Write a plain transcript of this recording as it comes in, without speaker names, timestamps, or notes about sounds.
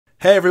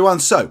Hey everyone,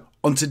 so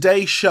on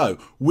today's show,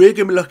 we're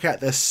going to be looking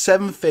at the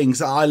 7 things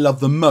that I love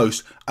the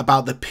most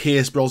about the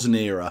Pierce Brosnan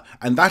era,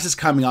 and that is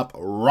coming up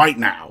right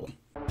now.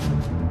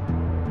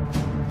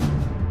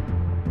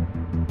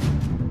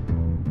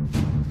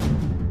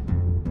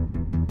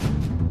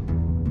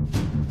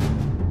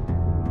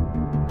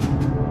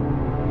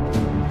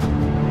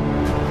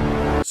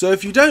 So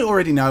if you don't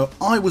already know,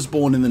 I was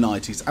born in the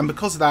 90s, and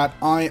because of that,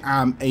 I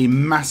am a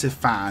massive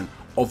fan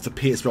of the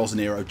Pierce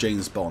Brosnan era of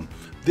James Bond.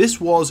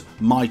 This was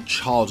my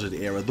childhood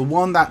era, the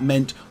one that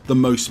meant the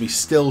most to me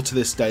still to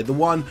this day, the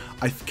one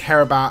I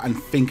care about and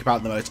think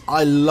about the most.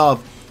 I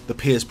love the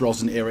Pierce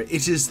Brosnan era.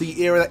 It is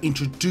the era that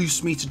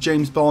introduced me to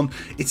James Bond.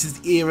 It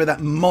is the era that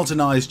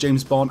modernised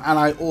James Bond, and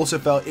I also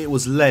felt it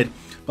was led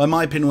by,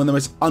 my opinion, one of the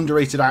most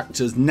underrated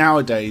actors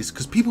nowadays,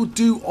 because people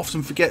do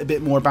often forget a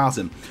bit more about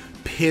him.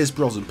 Pierce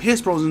Brosnan.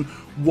 Pierce Brosnan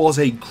was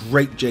a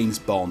great James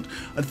Bond.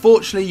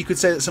 Unfortunately, you could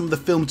say that some of the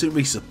films didn't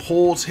really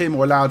support him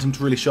or allowed him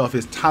to really show off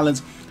his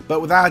talents, but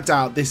without a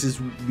doubt, this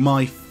is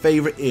my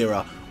favourite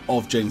era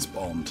of James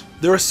Bond.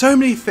 There are so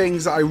many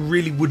things that I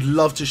really would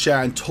love to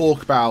share and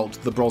talk about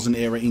the Brosnan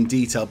era in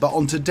detail, but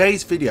on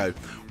today's video,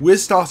 we're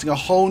starting a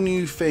whole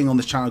new thing on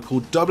this channel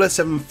called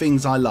 007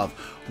 Things I Love,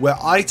 where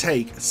I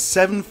take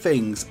 7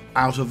 things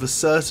out of a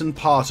certain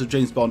part of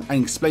James Bond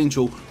and explain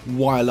to you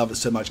why I love it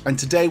so much. And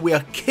today we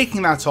are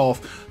kicking that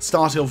off,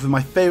 starting off with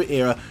my favourite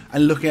era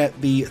and looking at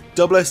the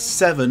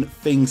 007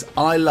 Things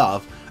I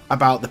Love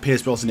about the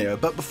Pierce Brosnan era.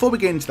 But before we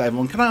get into that,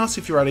 everyone, can I ask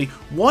if you're ready,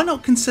 why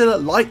not consider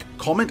like,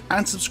 comment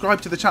and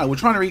subscribe to the channel? We're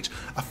trying to reach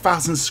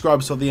 1,000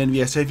 subscribers by the end of the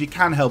year, so if you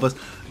can help us,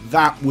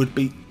 that would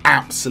be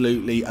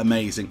absolutely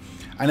amazing.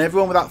 And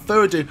everyone, without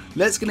further ado,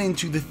 let's get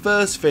into the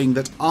first thing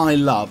that I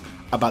love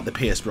about the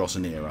Pierce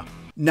Brosnan era.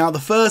 Now, the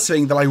first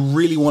thing that I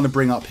really want to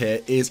bring up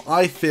here is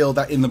I feel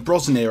that in the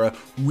Brosnan era,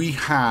 we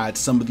had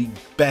some of the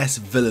best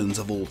villains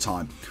of all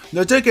time.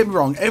 Now, don't get me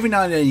wrong, every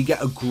now and then you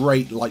get a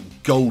great, like,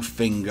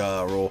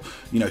 Goldfinger or,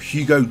 you know,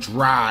 Hugo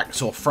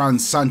Drax or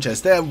Franz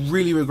Sanchez. They're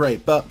really, really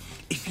great. But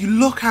if you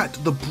look at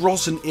the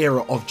Brosnan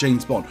era of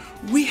James Bond,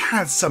 we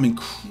had some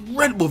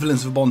incredible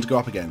villains for Bond to go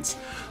up against.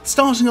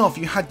 Starting off,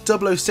 you had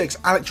 006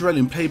 Alec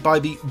Gerellian, played by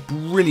the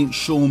brilliant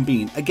Sean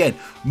Bean. Again,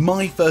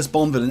 my first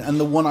Bond villain, and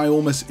the one I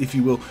almost, if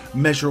you will,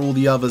 measure all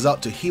the others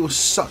up to. He was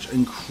such an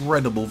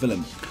incredible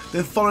villain.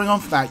 Then following on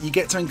from that, you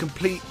get something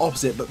complete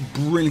opposite, but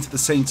brilliant at the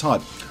same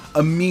time.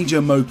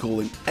 Amijo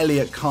Mokal and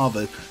Elliot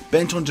Carver,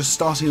 bent on just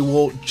starting a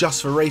war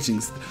just for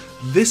ratings.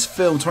 This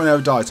film, 20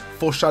 Never Dies,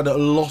 foreshadowed a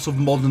lot of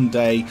modern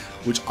day,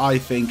 which I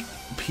think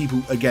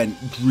people, again,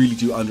 really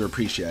do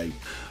underappreciate.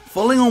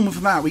 Following on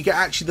from that, we get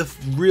actually the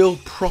real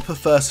proper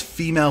first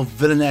female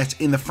villainette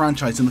in the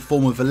franchise in the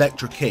form of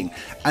Elektra King.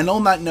 And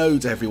on that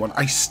note, everyone,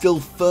 I still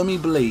firmly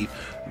believe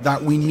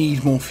that we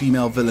need more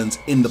female villains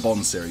in the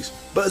Bond series.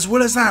 But as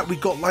well as that, we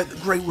got like the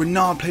great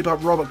Renard, played by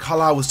Robert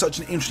Carlyle, with such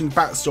an interesting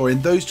backstory,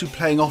 and those two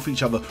playing off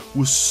each other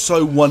was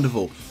so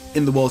wonderful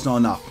in The World's Not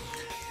Enough.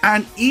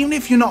 And even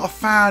if you're not a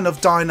fan of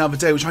Die Another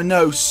Day, which I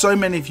know so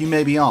many of you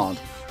maybe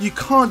aren't, you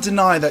can't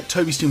deny that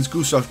Toby Stevens'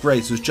 Gustav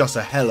Graves was just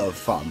a hell of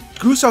fun.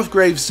 Gustav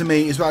Graves, to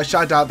me, is where I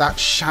shout out that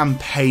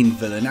champagne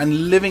villain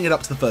and living it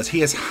up to the first.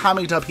 He is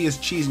hamming it up, he is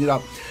cheesing it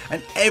up,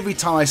 and every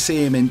time I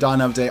see him in Die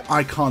Another Day,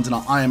 I can't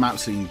deny I am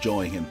absolutely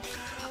enjoying him.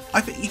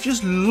 I think if you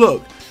just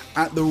look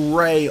at the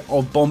array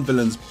of Bond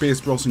villains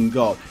Pierce Brosnan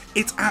got,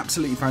 it's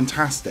absolutely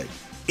fantastic.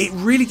 It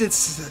really did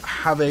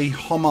have a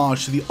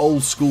homage to the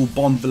old school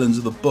Bond villains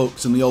of the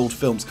books and the old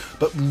films,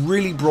 but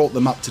really brought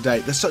them up to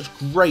date. They're such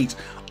great,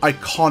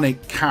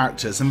 iconic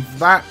characters, and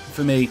that,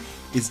 for me,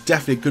 is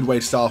definitely a good way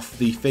to start off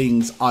the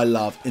things I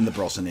love in the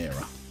Brosnan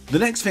era. The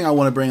next thing I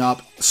want to bring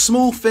up,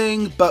 small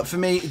thing, but for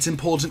me it's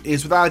important,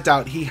 is without a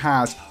doubt he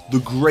has the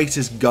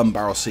greatest gun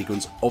barrel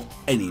sequence of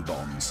any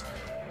Bonds.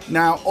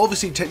 Now,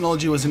 obviously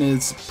technology was in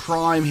its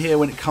prime here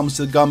when it comes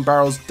to the gun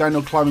barrels.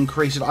 Daniel Kleinman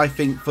created, I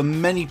think, for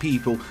many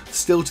people,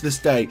 still to this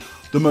day,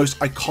 the most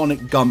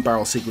iconic gun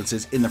barrel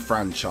sequences in the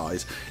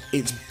franchise.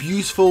 It's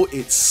beautiful,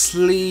 it's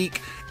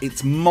sleek,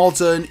 it's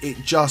modern,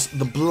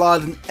 the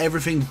blood and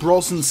everything,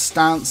 Brosnan's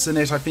stance in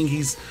it, I think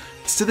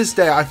to this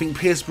day, I think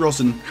Pierce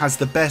Brosnan has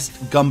the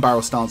best gun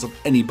barrel stance of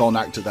any Bond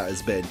actor that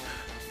has been.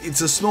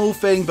 It's a small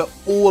thing, but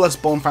all us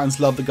Bond fans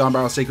love the gun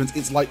barrel sequence.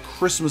 It's like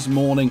Christmas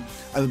morning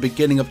at the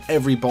beginning of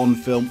every Bond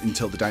film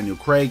until the Daniel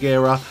Craig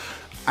era.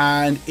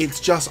 And it's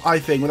just, I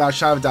think, without a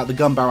shadow of a doubt, the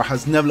gun barrel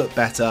has never looked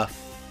better.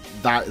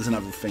 That is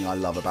another thing I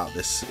love about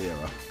this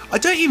era. I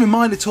don't even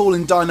mind at all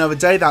in Die Another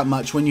Day that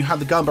much when you have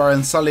the gun barrel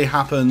and suddenly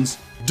happens,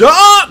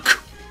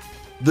 duck!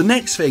 The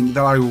next thing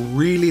that I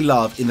really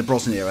love in the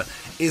Brosnan era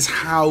is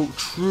how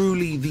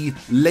truly the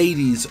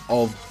ladies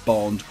of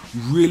Bond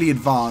really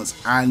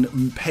advance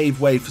and pave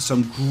way for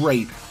some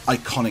great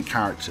iconic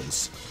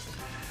characters.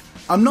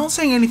 I'm not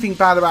saying anything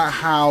bad about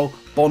how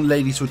Bond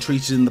ladies were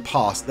treated in the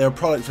past, they're a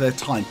product for their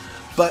time,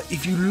 but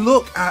if you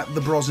look at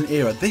the Brosnan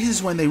era, this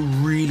is when they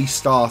really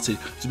started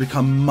to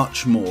become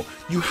much more.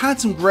 You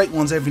had some great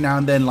ones every now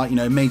and then, like, you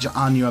know, Major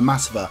Anya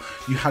Amasova,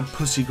 you had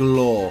Pussy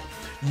Galore,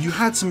 you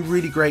had some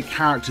really great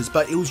characters,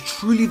 but it was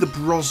truly the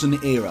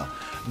Brosnan era.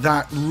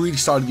 that really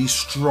started these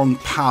strong,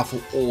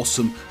 powerful,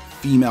 awesome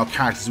female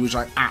characters, which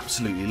I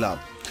absolutely love.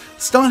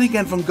 Starting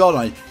again from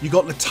Goldeneye, you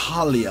got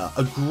Natalia,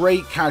 a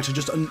great character,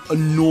 just a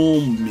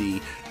normie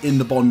in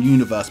the Bond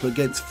universe, but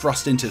gets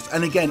thrust into this.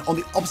 And again, on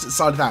the opposite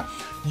side of that,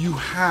 you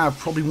have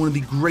probably one of the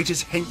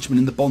greatest henchmen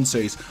in the Bond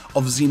series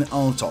of Zena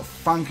Altov,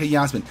 Funka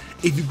Yasmin.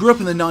 If you grew up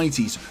in the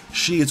 90s,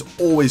 she is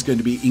always going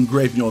to be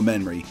engraved in your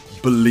memory,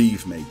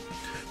 believe me.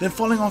 Then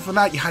following on from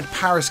that, you had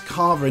Paris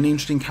Carver, an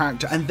interesting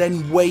character, and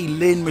then Wei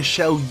Lin,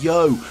 Michelle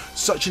Yeoh,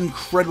 such an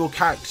incredible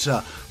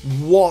character.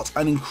 What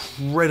an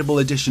incredible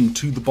addition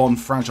to the Bond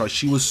franchise.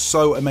 She was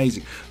so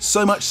amazing.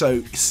 So much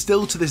so,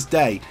 still to this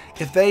day,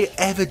 if they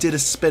ever did a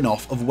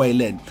spin-off of Wei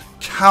Lin,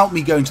 count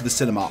me going to the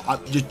cinema.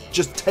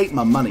 Just take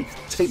my money.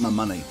 Take my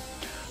money.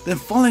 Then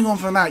following on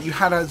from that, you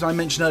had, as I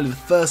mentioned earlier, the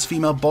first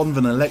female Bond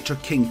villain, Electra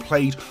King,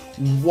 played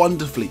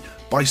wonderfully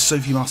by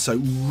Sophie Marceau.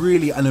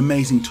 Really an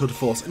amazing tour de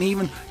force. And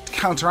even to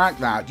counteract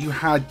that, you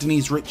had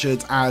Denise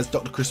Richards as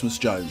Dr. Christmas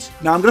Jones.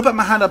 Now, I'm going to put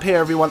my hand up here,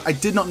 everyone. I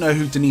did not know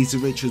who Denise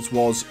Richards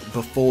was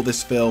before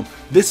this film.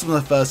 This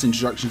was my first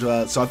introduction to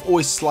her, so I've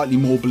always slightly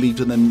more believed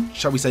in them,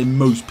 shall we say,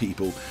 most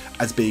people,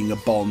 as being a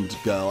Bond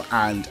girl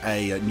and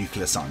a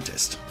nuclear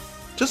scientist.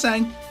 Just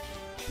saying.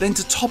 Then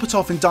to top it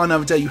off in Die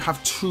Another Day, you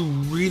have two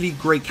really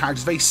great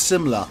characters, very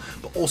similar,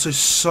 but also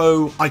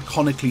so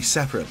iconically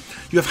separate.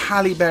 You have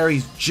Halle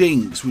Berry's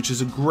Jinx, which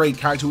is a great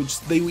character, which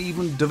they were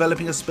even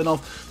developing a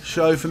spin-off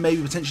show for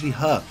maybe potentially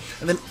her.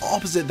 And then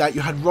opposite that,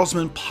 you had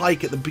Rosamund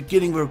Pike at the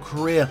beginning of her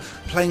career,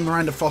 playing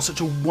Miranda Frost, such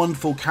a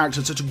wonderful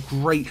character, such a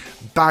great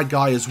bad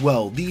guy as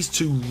well. These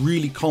two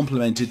really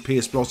complemented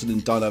Pierce Brosnan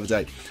in Die Another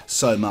Day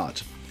so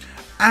much.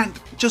 And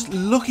just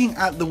looking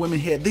at the women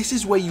here, this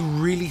is where you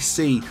really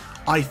see,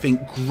 I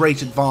think,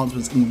 great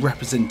advancements in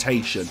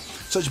representation.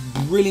 Such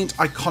brilliant,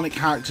 iconic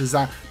characters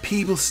that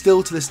people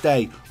still to this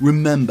day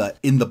remember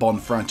in the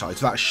Bond franchise,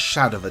 without a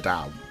shadow of a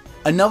doubt.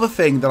 Another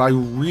thing that I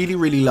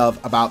really love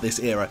about this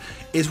era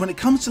is when it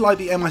comes to like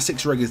the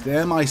MI6 regulars, the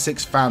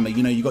MI6 family,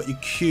 you know, you got your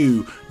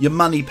Q, your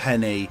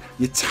Moneypenny,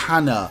 your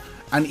Tanner,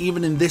 and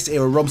even in this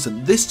era,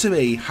 Robinson. This to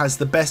me has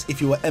the best,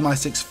 if you were,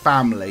 MI6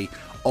 family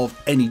of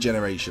any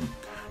generation.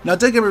 Now,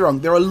 don't get me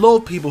wrong, there are a lot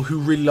of people who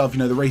really love, you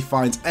know, the Ralph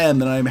Fiennes M,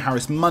 the Naomi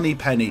Harris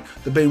Moneypenny,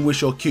 the Ben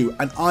Whishaw Q,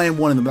 and I am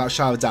one of them without a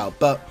shadow of a doubt,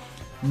 but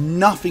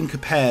nothing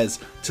compares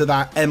to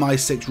that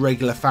MI6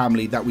 regular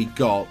family that we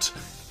got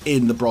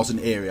in the Brosnan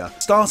era.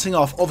 Starting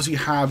off, obviously you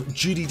have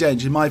Judi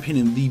Dench, in my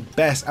opinion, the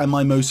best and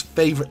my most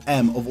favourite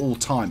M of all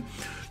time.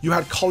 You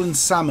had Colin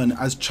Salmon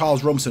as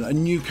Charles Robinson, a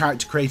new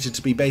character created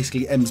to be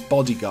basically M's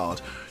bodyguard.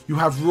 You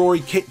have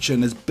Rory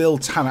Kitchen as Bill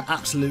Tanner,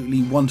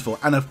 absolutely wonderful.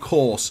 And of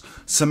course,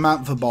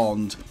 Samantha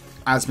Bond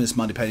as Miss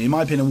Moneypenny. In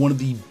my opinion, one of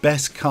the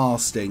best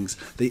castings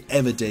they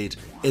ever did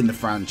in the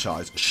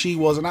franchise. She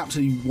was an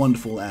absolutely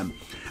wonderful M.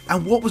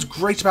 And what was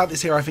great about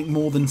this era, I think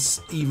more than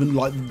even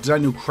like the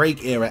Daniel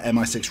Craig era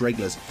MI6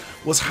 regulars,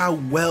 was how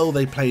well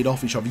they played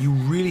off each other. You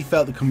really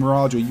felt the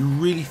camaraderie, you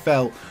really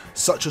felt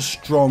such a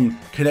strong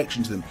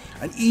connection to them.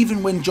 And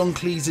even when John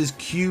Cleese's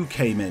Q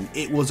came in,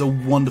 it was a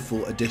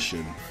wonderful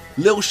addition.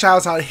 Little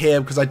shout out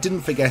here, because I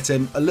didn't forget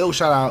him, a little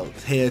shout out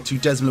here to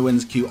Desmond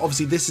Llewellyn's Q.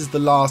 Obviously this is the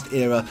last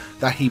era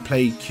that he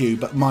played Q,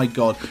 but my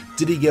god,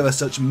 did he give us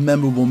such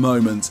memorable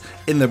moments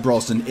in the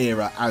Brosnan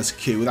era as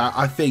Q.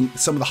 I think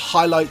some of the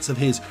highlights of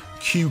his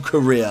Q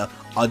career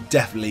are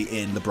definitely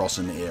in the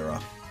Brosnan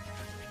era.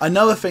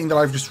 Another thing that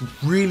I've just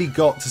really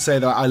got to say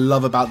that I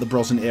love about the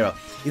Brosnan era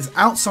is,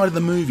 outside of the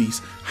movies,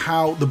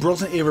 how the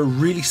Brosnan era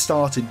really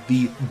started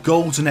the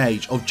golden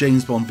age of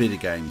James Bond video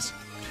games.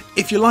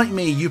 If you're like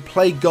me, you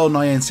played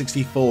GoldenEye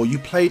N64, you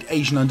played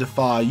Agent Under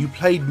Fire, you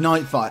played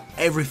Nightfire,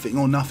 Everything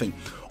or Nothing.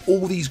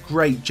 All these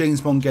great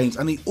James Bond games,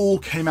 and they all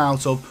came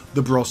out of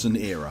the Brosnan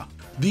era.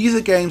 These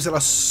are games that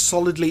are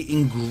solidly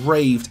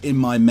engraved in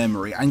my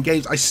memory, and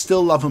games I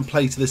still love and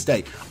play to this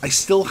day. I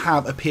still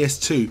have a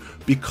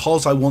PS2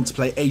 because I want to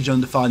play Agent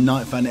Under Fire,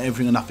 Nightfire and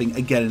Everything or Nothing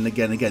again and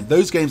again and again.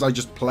 Those games I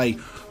just play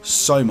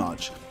so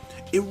much.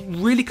 It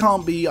really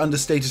can't be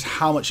understated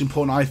how much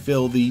importance I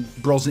feel the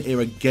Brosnan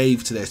era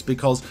gave to this,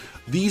 because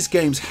these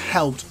games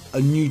helped a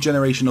new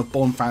generation of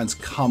Bond fans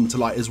come to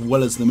light, as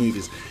well as the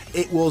movies.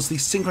 It was the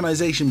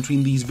synchronization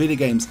between these video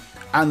games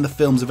and the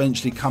films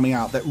eventually coming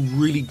out that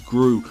really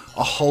grew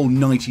a whole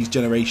 90s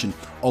generation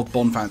of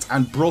Bond fans,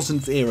 and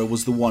Brosnan's era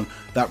was the one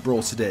that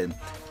brought it in.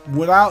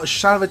 Without a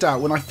shadow of a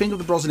doubt, when I think of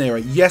the Brosnan era,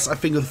 yes, I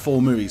think of the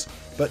 4 movies,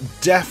 but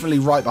definitely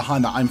right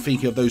behind that, I'm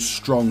thinking of those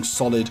strong,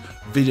 solid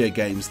video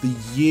games. The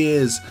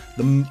years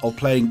of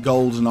playing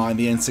GoldenEye and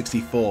the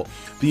N64,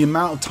 the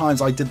amount of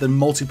times I did the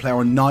multiplayer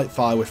on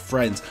Nightfire with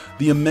friends,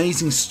 the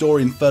amazing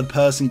story and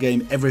third-person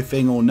game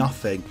Everything or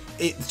Nothing.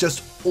 It's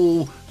just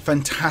all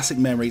fantastic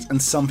memories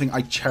and something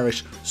I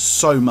cherish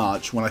so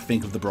much when I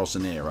think of the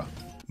Brosnan era.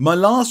 My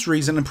last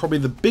reason, and probably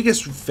the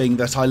biggest thing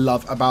that I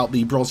love about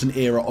the Brosnan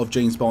era of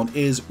James Bond,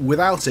 is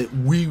without it,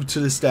 we to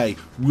this day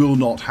will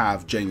not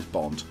have James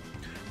Bond.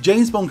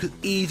 James Bond could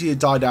easily have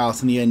died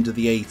out in the end of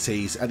the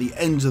 80s, at the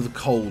end of the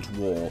Cold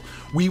War.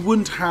 We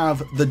wouldn't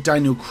have the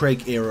Daniel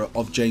Craig era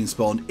of James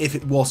Bond if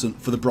it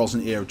wasn't for the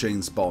Brosnan era of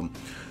James Bond.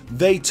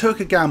 They took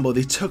a gamble,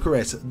 they took a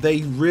risk,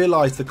 they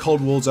realised the Cold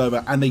War's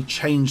over and they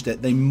changed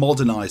it, they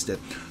modernised it.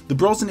 The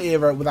Brosnan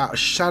era, without a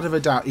shadow of a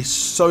doubt, is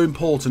so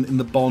important in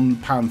the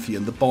Bond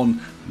pantheon, the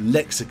Bond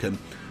lexicon,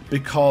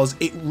 because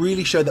it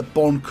really showed that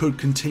Bond could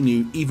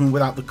continue even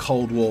without the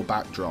Cold War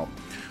backdrop.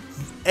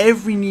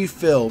 Every new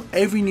film,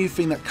 every new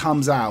thing that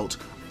comes out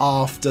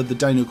after the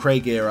Daniel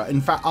Craig era,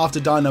 in fact after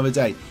Die Another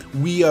Day,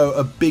 we owe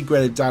a big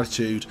credit of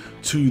gratitude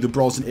to the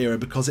Brosnan era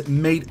because it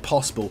made it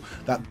possible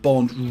that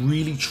Bond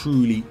really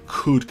truly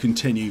could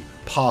continue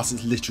past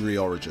its literary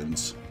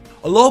origins.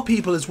 A lot of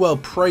people as well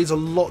praise a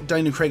lot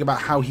Daniel Craig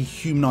about how he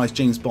humanised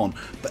James Bond,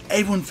 but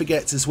everyone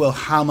forgets as well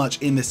how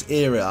much in this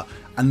era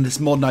and this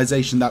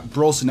modernisation that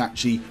Brosnan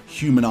actually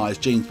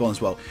humanised James Bond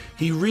as well.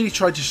 He really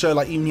tried to show,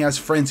 like, even he has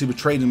friends who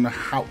betrayed him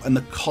and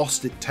the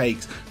cost it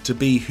takes to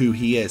be who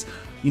he is.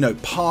 You know,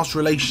 past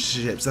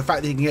relationships, the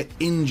fact that he can get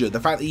injured, the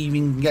fact that he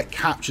even can get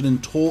captured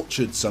and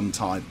tortured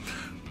sometime.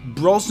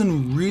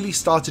 Brosnan really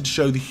started to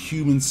show the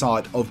human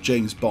side of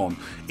James Bond.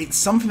 It's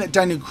something that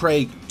Daniel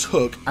Craig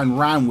took and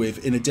ran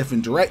with in a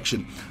different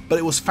direction, but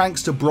it was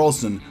thanks to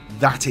Brosnan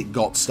that it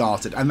got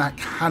started, and that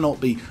cannot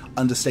be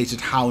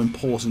understated how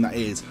important that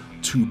is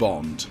to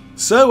Bond.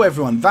 So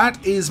everyone,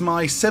 that is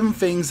my 7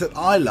 things that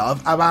I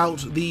love about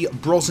the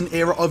Brosnan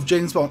era of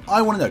James Bond.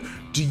 I want to know,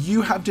 do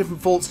you have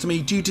different thoughts to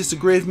me? Do you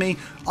disagree with me?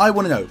 I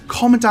want to know.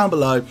 Comment down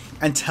below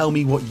and tell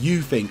me what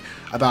you think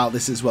about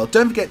this as well.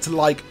 Don't forget to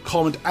like,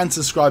 comment and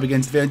subscribe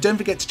again to the video. And don't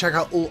forget to check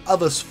out all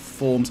other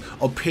forms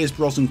of Pierce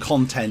Brosnan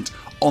content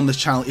on this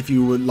channel if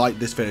you would like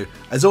this video.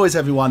 As always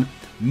everyone,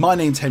 my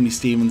name's Henry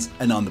Stevens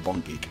and I'm the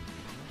Bond Geek.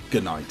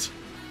 Good night.